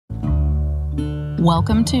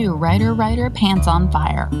Welcome to Writer Pants on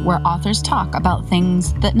Fire, where authors talk about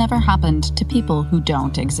things that never happened to people who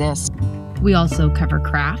don't exist. We also cover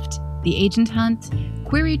craft, the agent hunt,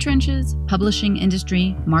 query trenches, publishing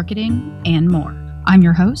industry, marketing, and more. I'm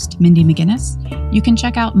your host, Mindy McGinnis. You can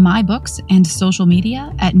check out my books and social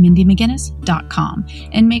media at mindymcginnis.com,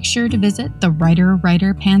 and make sure to visit the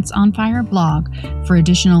Writer Pants on Fire blog for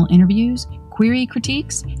additional interviews, query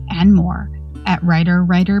critiques, and more at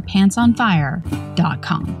writerpantsonfire.com.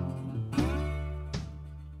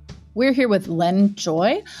 We're here with Len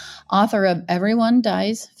Joy, author of Everyone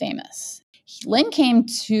Dies Famous. Len came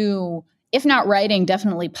to, if not writing,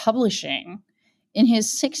 definitely publishing in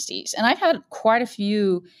his 60s. And I've had quite a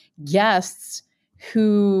few guests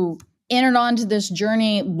who entered onto this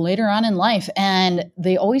journey later on in life, and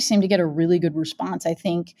they always seem to get a really good response. I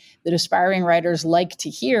think that aspiring writers like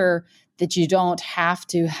to hear that you don't have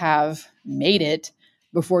to have made it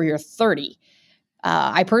before you're 30.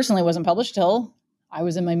 I personally wasn't published till I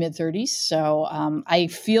was in my mid-30s, so I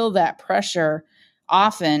feel that pressure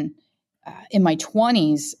often in my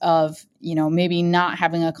 20s of, maybe not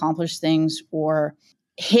having accomplished things or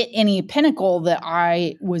hit any pinnacle that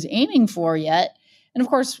I was aiming for yet. And of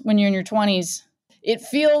course, when you're in your 20s, it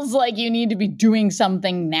feels like you need to be doing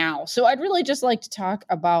something now. So I'd really just like to talk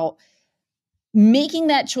about making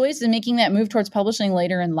that choice and making that move towards publishing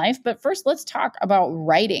later in life. But first, let's talk about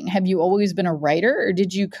writing. Have you always been a writer, or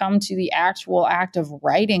did you come to the actual act of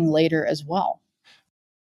writing later as well?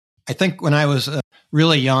 I think when I was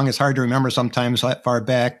really young, it's hard to remember sometimes that far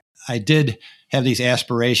back, I did have these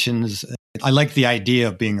aspirations. I liked the idea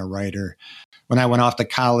of being a writer. When I went off to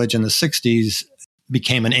college in the 60s,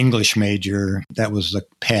 became an English major. That was the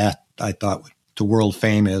path I thought to world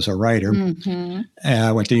fame as a writer. Mm-hmm.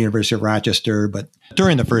 I went to the University of Rochester, but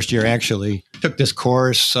during the first year, actually, took this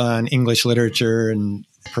course on English literature, and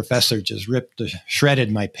the professor just shredded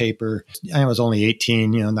my paper. I was only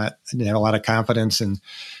 18, I didn't have a lot of confidence, and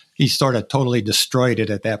he sort of totally destroyed it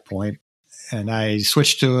at that point. And I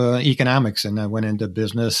switched to economics, and I went into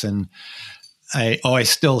business, and I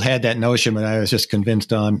still had that notion, but I was just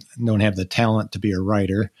convinced I don't have the talent to be a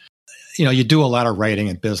writer. You do a lot of writing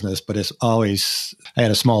in business, but I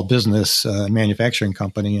had a small business manufacturing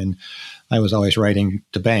company, and I was always writing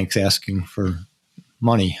to banks asking for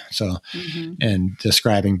money. So, and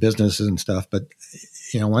describing businesses and stuff. But,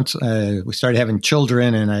 once we started having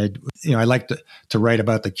children, and I liked to write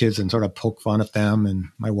about the kids and sort of poke fun at them and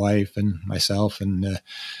my wife and myself. And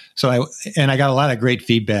so I got a lot of great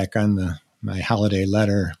feedback on my holiday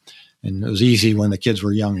letter, and it was easy when the kids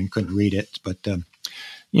were young and couldn't read it. But,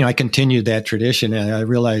 I continued that tradition, and I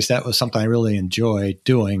realized that was something I really enjoyed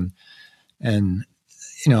doing. And,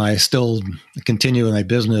 I still continue in my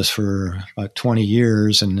business for about 20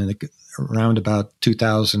 years. And then around about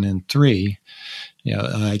 2003,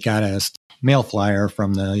 I got a mail flyer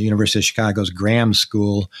from the University of Chicago's Graham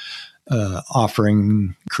School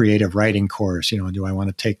offering creative writing course. Do I want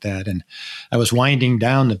to take that? And I was winding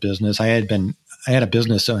down the business. I had a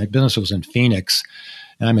business, so my business was in Phoenix,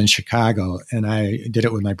 and I'm in Chicago, and I did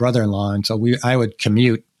it with my brother-in-law. And so I would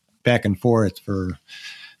commute back and forth for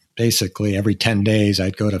basically every 10 days.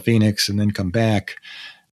 I'd go to Phoenix and then come back.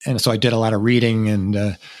 And so I did a lot of reading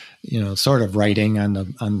and, sort of writing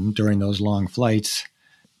during those long flights.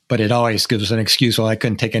 But it always gives an excuse. Well, I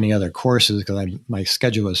couldn't take any other courses because my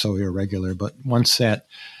schedule was so irregular. But once that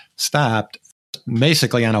stopped,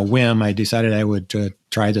 basically on a whim, I decided I would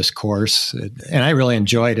try this course, and I really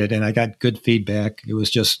enjoyed it, and I got good feedback. It was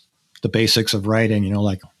just the basics of writing,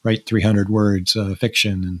 like write 300 words,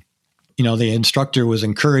 fiction. And, the instructor was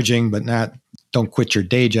encouraging, but not don't quit your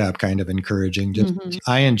day job kind of encouraging. Just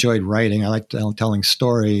I enjoyed writing. I liked telling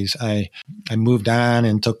stories. I moved on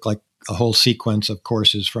and took like a whole sequence of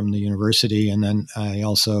courses from the university. And then I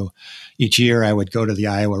also, each year I would go to the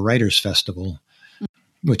Iowa Writers Festival,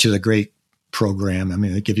 which is a great program. I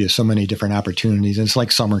mean, they give you so many different opportunities. It's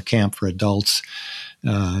like summer camp for adults.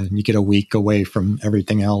 You get a week away from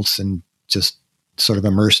everything else and just sort of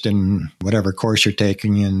immersed in whatever course you're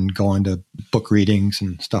taking and going to book readings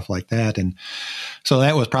and stuff like that. And so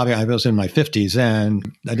that was probably, I was in my 50s then.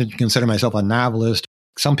 I didn't consider myself a novelist.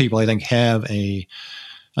 Some people, I think, have a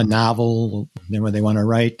novel when they want to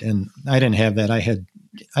write, and I didn't have that. I had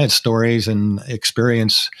stories and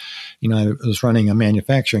experience. I was running a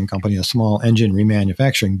manufacturing company, a small engine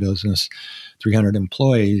remanufacturing business, 300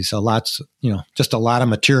 employees, just a lot of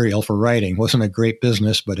material for writing. It wasn't a great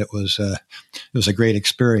business, but it was a great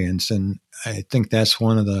experience. And I think that's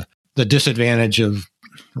one of the disadvantage of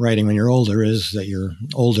writing when you're older is that you're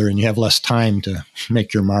older and you have less time to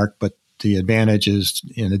make your mark, but the advantage is,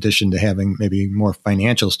 in addition to having maybe more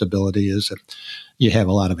financial stability, is that you have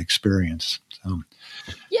a lot of experience. So,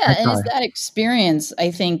 yeah, and it's that experience,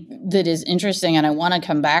 I think, that is interesting. And I want to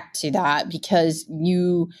come back to that because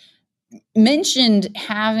you mentioned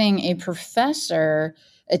having a professor,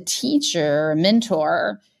 a teacher, a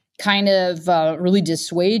mentor kind of really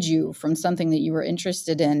dissuade you from something that you were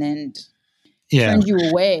interested in and turned you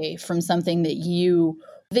away from something that you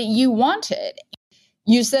wanted.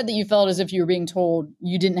 You said that you felt as if you were being told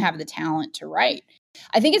you didn't have the talent to write.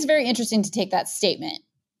 I think it's very interesting to take that statement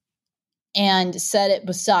and set it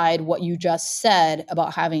beside what you just said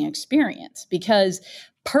about having experience. Because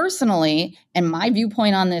personally, and my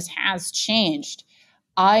viewpoint on this has changed,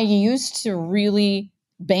 I used to really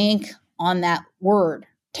bank on that word,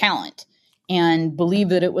 talent, and believe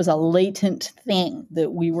that it was a latent thing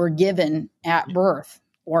that we were given at birth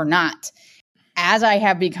or not. As I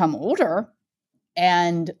have become older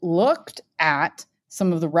and looked at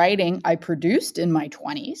some of the writing I produced in my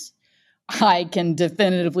 20s, I can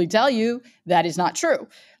definitively tell you that is not true.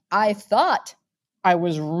 I thought I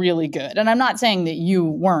was really good. And I'm not saying that you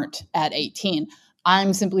weren't at 18.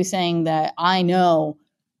 I'm simply saying that I know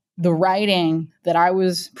the writing that I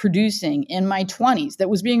was producing in my 20s that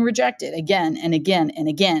was being rejected again and again and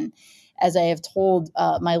again. As I have told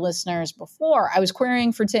my listeners before, I was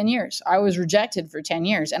querying for 10 years. I was rejected for 10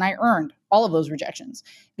 years, and I earned all of those rejections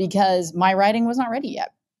because my writing was not ready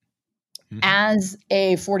yet. Mm-hmm. As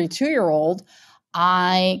a 42-year-old,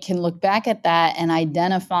 I can look back at that and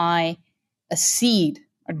identify a seed,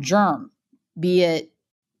 a germ, be it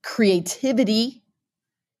creativity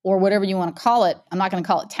or whatever you want to call it. I'm not going to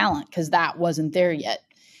call it talent because that wasn't there yet.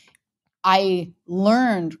 I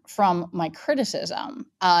learned from my criticism.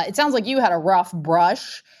 It sounds like you had a rough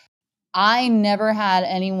brush. I never had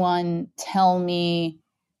anyone tell me,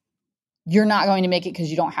 you're not going to make it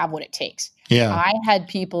because you don't have what it takes. Yeah. I had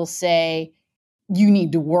people say, you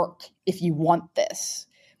need to work if you want this,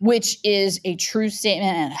 which is a true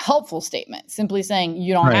statement and a helpful statement. Simply saying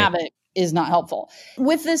you don't have it is not helpful.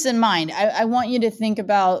 With this in mind, I want you to think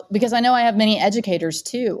about, because I know I have many educators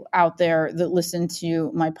too out there that listen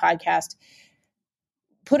to my podcast,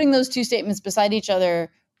 putting those two statements beside each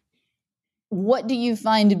other, what do you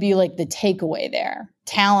find to be like the takeaway there?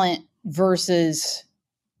 Talent versus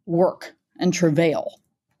work and travail.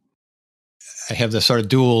 I have this sort of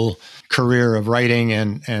dual career of writing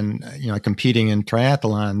and competing in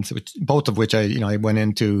triathlons, both of which I went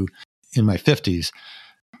into in my 50s.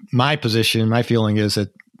 My position, my feeling is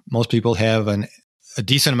that most people have a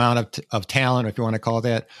decent amount of talent, if you want to call it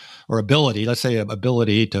that, or ability. Let's say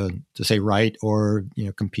ability to say write or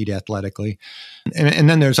compete athletically, and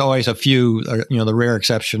then there's always a few, the rare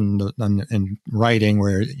exception in writing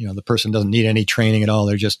where the person doesn't need any training at all;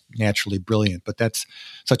 they're just naturally brilliant. But that's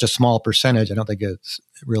such a small percentage. I don't think it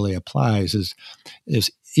really applies. Is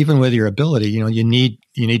even with your ability, you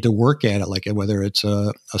need to work at it. Like whether it's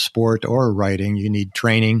a sport or writing, you need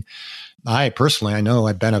training. I know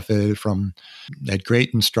I benefited from that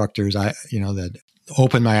great instructors. That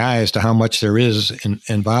opened my eyes to how much there is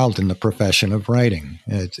involved in the profession of writing.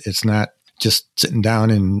 It's not just sitting down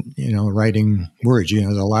and writing words.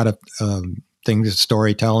 There's a lot of things,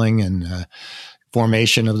 storytelling and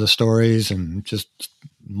formation of the stories, and just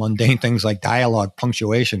mundane things like dialogue,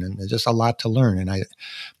 punctuation, and there's just a lot to learn. And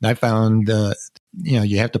I found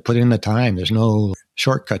you have to put in the time. There's no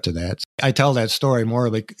shortcut to that. I tell that story more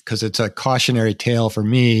because it's a cautionary tale for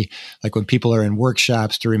me. Like when people are in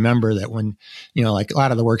workshops, to remember that when, like a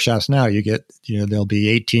lot of the workshops now, you get, there'll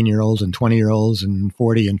be 18-year-olds and 20-year-olds and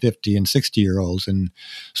 40 and 50 and 60-year-olds. And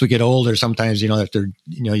as we get older, sometimes, after,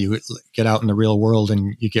 you get out in the real world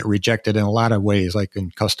and you get rejected in a lot of ways, like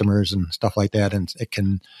in customers and stuff like that. And it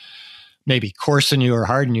can maybe coarsen you or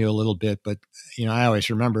harden you a little bit. But, I always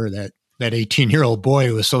remember that 18-year-old boy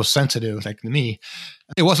who was so sensitive, like me.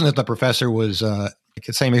 It wasn't that the professor was like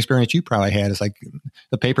the same experience you probably had. It's like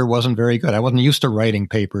the paper wasn't very good. I wasn't used to writing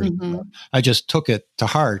papers. Mm-hmm. I just took it to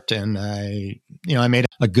heart, and I made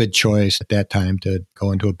a good choice at that time to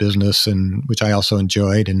go into a business, and which I also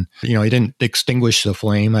enjoyed. And I didn't extinguish the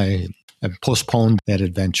flame. I postponed that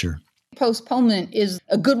adventure. Postponement is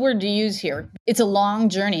a good word to use here. It's a long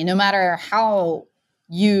journey. No matter how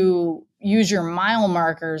you use your mile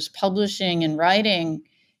markers, publishing and writing,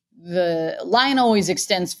 the line always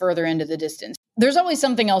extends further into the distance. There's always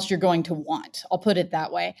something else you're going to want. I'll put it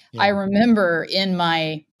that way. Yeah. I remember in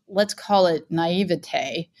my, let's call it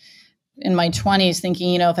naivete, in my 20s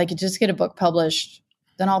thinking, if I could just get a book published,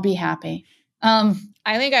 then I'll be happy. I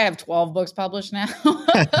think I have 12 books published now.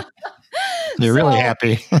 You're really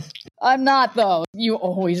happy. I'm not, though. You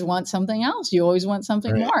always want something else. You always want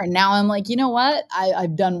something Right. more. And now I'm like, you know what?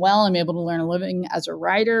 I've done well. I'm able to learn a living as a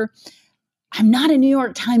writer. I'm not a New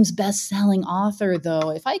York Times best-selling author, though.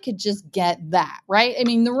 If I could just get that, right? I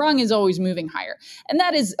mean, the rung is always moving higher. And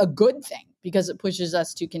that is a good thing because it pushes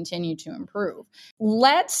us to continue to improve.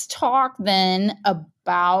 Let's talk then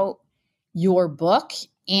about your book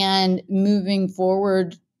and moving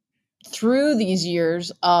forward through these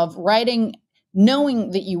years of writing,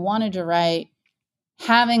 knowing that you wanted to write,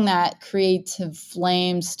 having that creative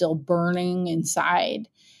flame still burning inside.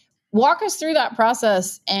 Walk us through that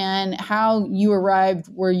process and how you arrived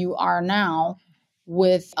where you are now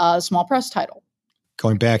with a small press title.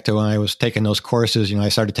 Going back to when I was taking those courses, I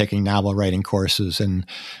started taking novel writing courses, and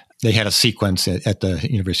they had a sequence at the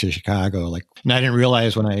University of Chicago. And I didn't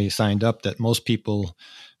realize when I signed up that most people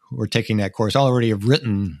who were taking that course already have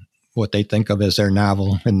written what they think of as their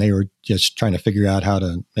novel, and they were just trying to figure out how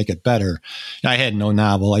to make it better. I had no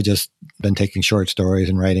novel. I just been taking short stories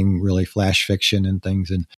and writing really flash fiction and things.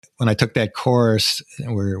 And when I took that course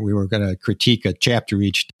where we were going to critique a chapter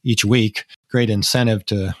each week, great incentive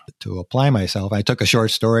to apply myself. I took a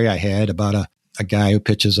short story I had about a guy who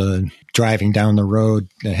pitches driving down the road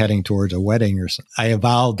heading towards a wedding or something. I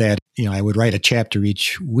avowed that, I would write a chapter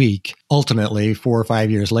each week. Ultimately, 4 or 5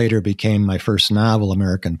 years later, became my first novel,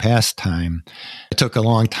 American Pastime. It took a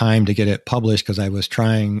long time to get it published because I was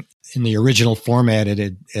trying, in the original format,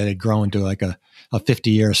 it had grown to like a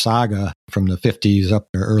 50-year saga from the 50s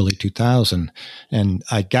up to early 2000. And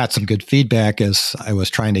I got some good feedback as I was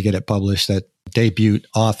trying to get it published that debut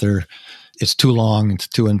author, it's too long, it's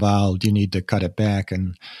too involved, you need to cut it back.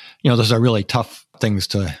 And, those are really tough things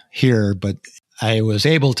to hear, but I was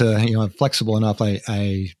able to, flexible enough.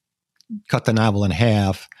 I cut the novel in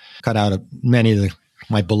half, cut out many of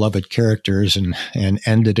my beloved characters and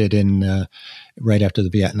ended it in right after the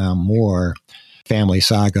Vietnam War. Family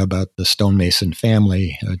saga about the stonemason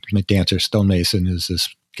family. Dancer Stonemason is this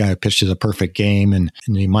guy who pitches a perfect game in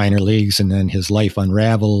the minor leagues, and then his life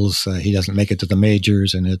unravels. He doesn't make it to the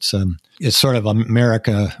majors, and it's sort of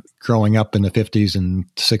America growing up in the 50s and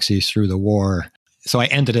 60s through the war. So I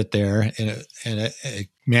ended it there, and it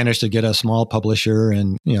managed to get a small publisher,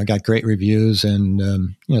 and got great reviews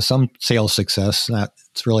and some sales success.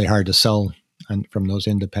 It's really hard to sell from those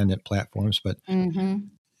independent platforms, but. Mm-hmm.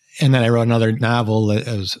 And then I wrote another novel that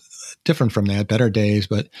was different from that, Better Days.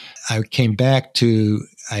 But I came back to,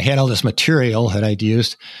 I had all this material that I'd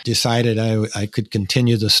used, decided I could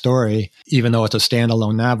continue the story, even though it's a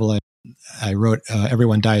standalone novel. I wrote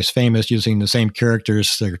Everyone Dies Famous using the same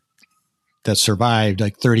characters that survived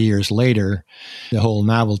 30 years later. The whole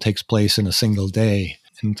novel takes place in a single day.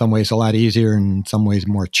 In some ways a lot easier, and in some ways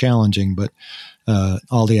more challenging, but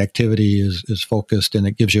all the activity is focused, and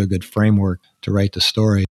it gives you a good framework to write the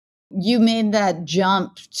story. You made that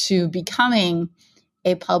jump to becoming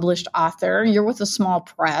a published author. You're with a small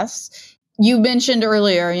press. You mentioned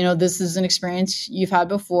earlier, this is an experience you've had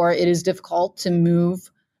before. It is difficult to move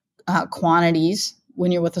quantities when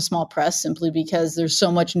you're with a small press, simply because there's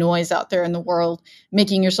so much noise out there in the world.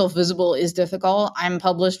 Making yourself visible is difficult. I'm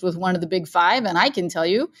published with one of the big five, and I can tell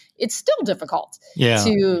you it's still difficult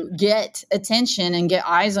to get attention and get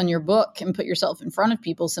eyes on your book and put yourself in front of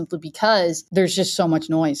people, simply because there's just so much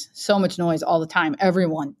noise all the time.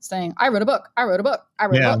 Everyone saying, I wrote a book.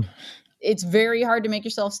 It's very hard to make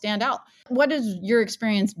yourself stand out. What has your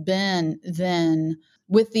experience been then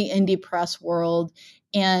with the indie press world?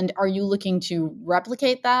 And are you looking to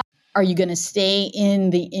replicate that? Are you going to stay in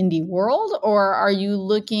the indie world, or are you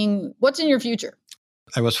looking, what's in your future?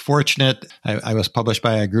 I was fortunate. I was published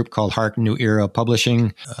by a group called Hark New Era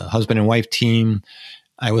Publishing, a husband and wife team.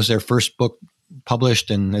 I was their first book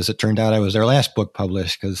published, and as it turned out, I was their last book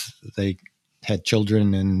published because they had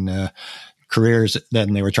children and careers,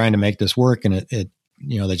 then they were trying to make this work, and it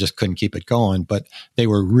they just couldn't keep it going. But they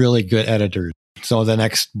were really good editors. So the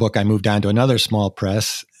next book, I moved on to another small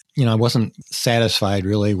press. I wasn't satisfied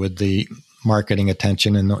really with the marketing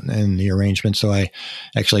attention and the arrangement. So I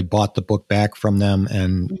actually bought the book back from them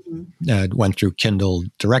and went through Kindle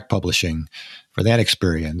direct publishing for that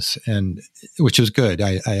experience, and which was good.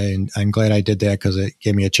 I'm glad I did that because it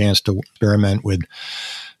gave me a chance to experiment with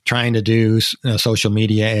trying to do social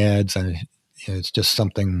media ads. And it's just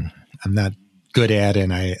something I'm not good at,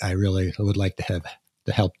 and I really would like to have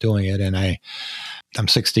the help doing it. And I'm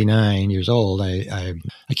 69 years old. I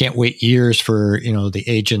can't wait years for, the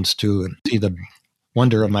agents to see the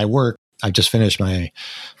wonder of my work. I've just finished my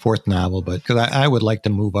fourth novel, but because I would like to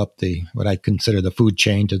move up what I consider the food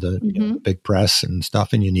chain to the big press and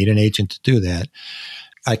stuff. And you need an agent to do that.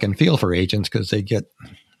 I can feel for agents because they get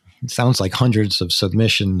it sounds like hundreds of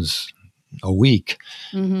submissions a week.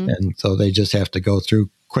 Mm-hmm. And so they just have to go through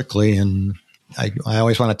quickly. And I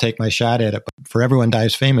always want to take my shot at it. But For Everyone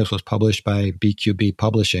Dies Famous was published by BQB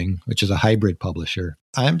Publishing, which is a hybrid publisher.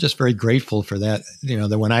 I'm just very grateful for that.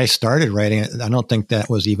 That when I started writing it, I don't think that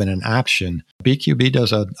was even an option. BQB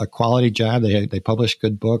does a quality job. They publish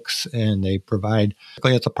good books, and they provide,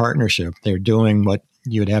 it's a partnership. They're doing what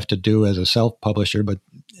you'd have to do as a self-publisher, but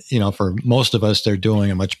for most of us, they're doing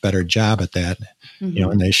a much better job at that,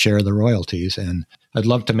 and they share the royalties. And I'd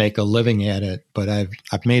love to make a living at it, but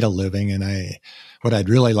I've made a living, and what I'd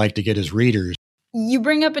really like to get is readers. You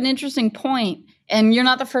bring up an interesting point, and you're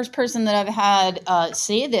not the first person that I've had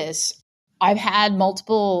say this. I've had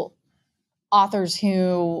multiple authors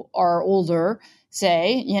who are older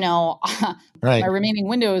say, Right. my remaining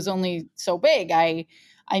window is only so big. I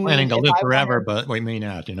planning to live forever, but we may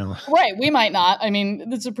not, Right. We might not. I mean,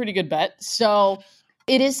 that's a pretty good bet. So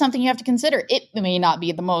it is something you have to consider. It may not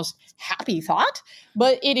be the most happy thought,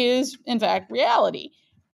 but it is, in fact, reality.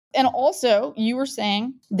 And also, you were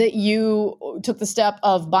saying that you took the step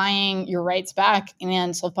of buying your rights back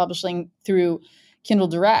and self-publishing through Kindle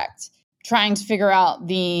Direct, trying to figure out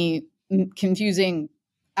the confusing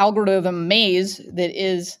algorithm maze that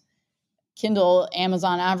is Kindle,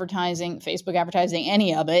 Amazon advertising, Facebook advertising,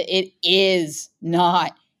 any of it. It is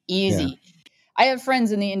not easy. Yeah. I have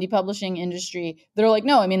friends in the indie publishing industry that are like,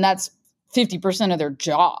 no, I mean, that's 50% of their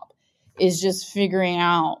job is just figuring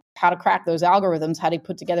out how to crack those algorithms, how to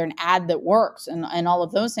put together an ad that works and all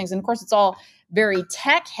of those things. And of course, it's all very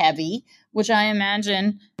tech heavy, which I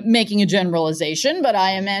imagine, making a generalization, but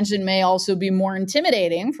I imagine may also be more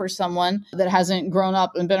intimidating for someone that hasn't grown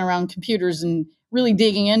up and been around computers and really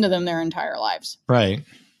digging into them their entire lives. Right.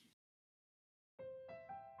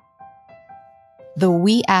 The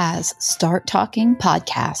We As Start Talking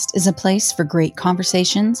podcast is a place for great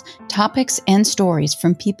conversations, topics, and stories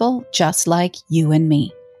from people just like you and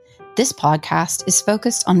me. This podcast is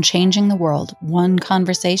focused on changing the world one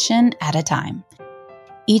conversation at a time.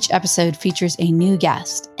 Each episode features a new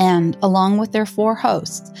guest, and along with their 4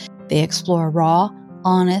 hosts, they explore raw,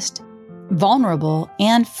 honest, vulnerable,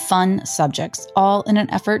 and fun subjects, all in an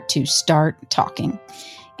effort to start talking.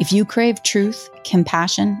 If you crave truth,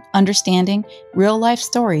 compassion, understanding, real-life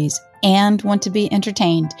stories, and want to be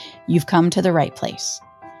entertained, you've come to the right place.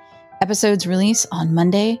 Episodes release on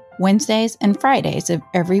Monday, Wednesdays, and Fridays of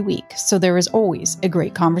every week, so there is always a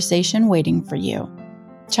great conversation waiting for you.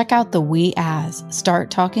 Check out the We As Start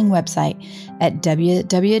Talking website at www.weas.ca.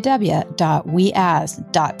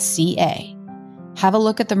 Have a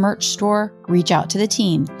look at the merch store, reach out to the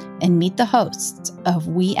team, and meet the hosts of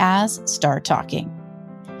We As Start Talking.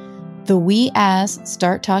 The We As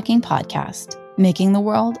Start Talking podcast, making the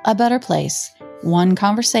world a better place, one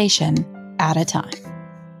conversation at a time.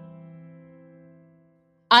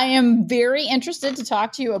 I am very interested to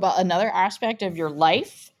talk to you about another aspect of your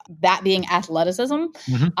life, that being athleticism.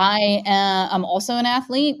 Mm-hmm. I am also an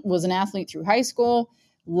athlete, was an athlete through high school,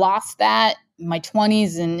 lost that in my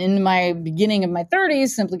 20s and in my beginning of my 30s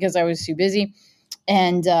simply because I was too busy,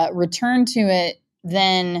 and returned to it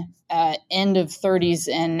then end of 30s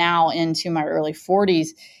and now into my early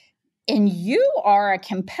 40s. And you are a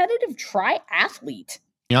competitive triathlete.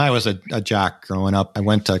 I was a jock growing up. I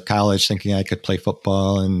went to college thinking I could play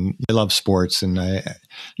football, and I love sports. And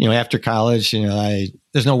after college,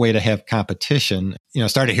 there's no way to have competition.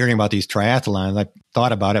 Started hearing about these triathlons. I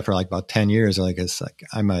thought about it for like about 10 years. It's like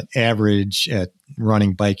I'm an average at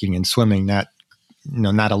running, biking, and swimming, not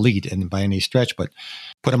elite by any stretch, but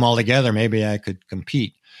put them all together, maybe I could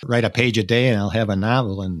compete. Write a page a day and I'll have a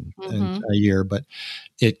novel in a year. But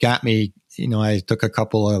it got me, I took a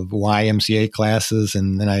couple of YMCA classes,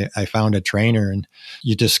 and then I found a trainer, and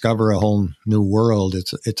you discover a whole new world.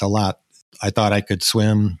 It's a lot. I thought I could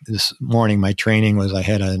swim. This morning, my training was I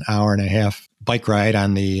had an hour and a half bike ride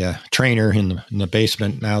on the trainer in the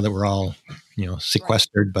basement now that we're all,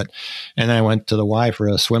 sequestered. But, and then I went to the Y for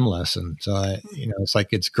a swim lesson. So it's like,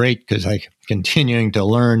 it's great because I'm continuing to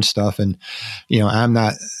learn stuff, and, I'm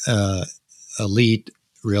not elite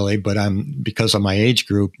really, but because of my age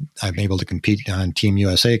group, I'm able to compete on Team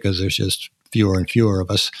USA because there's just fewer and fewer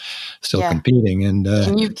of us still competing. And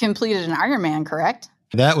you've completed an Ironman, correct?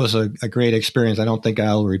 That was a great experience. I don't think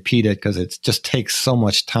I'll repeat it because it just takes so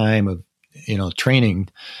much time of, training,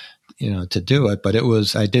 to do it. But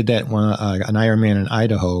I did that one, an Ironman in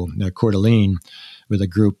Idaho, Coeur d'Alene, with a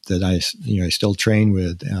group that I still train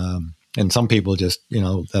with. And some people just,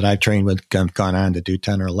 that I've trained with have gone on to do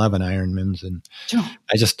 10 or 11 Ironmans. And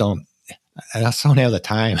I just don't have the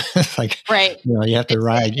time. It's like, right. You have to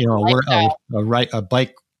ride, a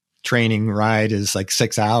bike training ride is like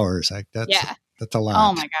 6 hours. Like that's a lot.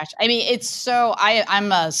 Oh my gosh. I mean, it's so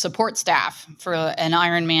I'm a support staff for an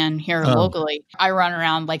Ironman here locally. I run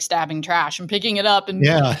around like stabbing trash and picking it up and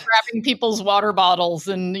grabbing people's water bottles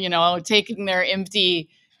and, taking their empty,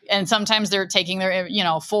 and sometimes they're taking their,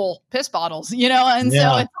 full piss bottles, and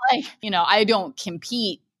so it's like, I don't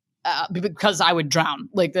compete because I would drown.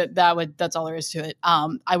 Like that's all there is to it.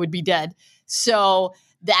 I would be dead. So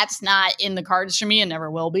that's not in the cards for me and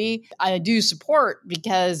never will be. I do support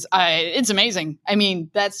because it's amazing. I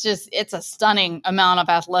mean, it's a stunning amount of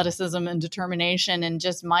athleticism and determination and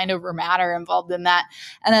just mind over matter involved in that.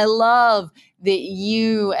 And I love that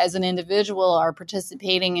you as an individual are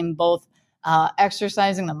participating in both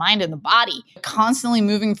exercising the mind and the body, constantly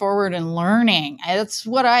moving forward and learning. That's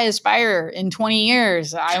what I aspire in 20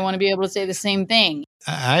 years. I want to be able to say the same thing.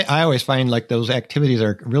 I always find like those activities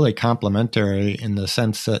are really complementary in the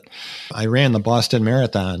sense that I ran the Boston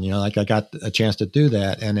Marathon, like I got a chance to do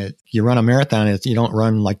that. And you run a marathon, you don't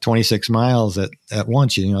run like 26 miles at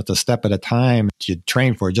once. It's a step at a time. You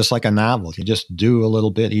train for it, just like a novel. You just do a little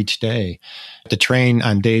bit each day. To train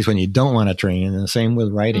on days when you don't want to train. And the same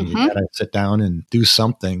with writing. You got to sit down and do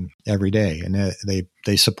something every day. And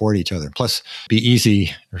they support each other. Plus, be easy,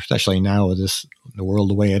 especially now with the world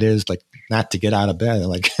the way it is, like not to get out of bed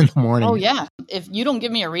like in the morning. Oh yeah. If you don't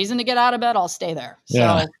give me a reason to get out of bed, I'll stay there.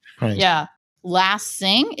 Yeah. Right. Yeah. Last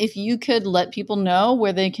thing, if you could let people know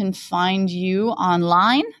where they can find you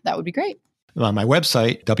online, that would be great. Well, my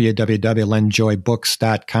website,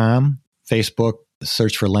 www.lenjoybooks.com. Facebook,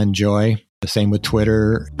 search for Len Joy. The same with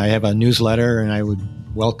Twitter. I have a newsletter and I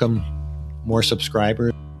would welcome more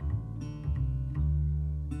subscribers.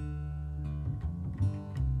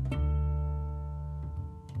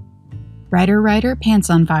 Writer, Pants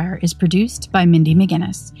on Fire is produced by Mindy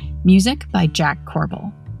McGinnis. Music by Jack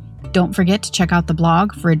Corbel. Don't forget to check out the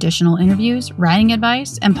blog for additional interviews, writing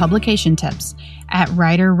advice, and publication tips at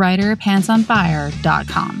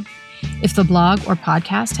writerpantsonfire.com. If the blog or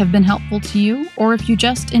podcast have been helpful to you, or if you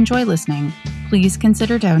just enjoy listening, please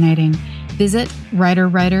consider donating. Visit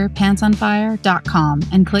writerpantsonfire.com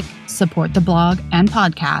and click Support the Blog and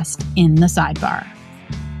Podcast in the sidebar.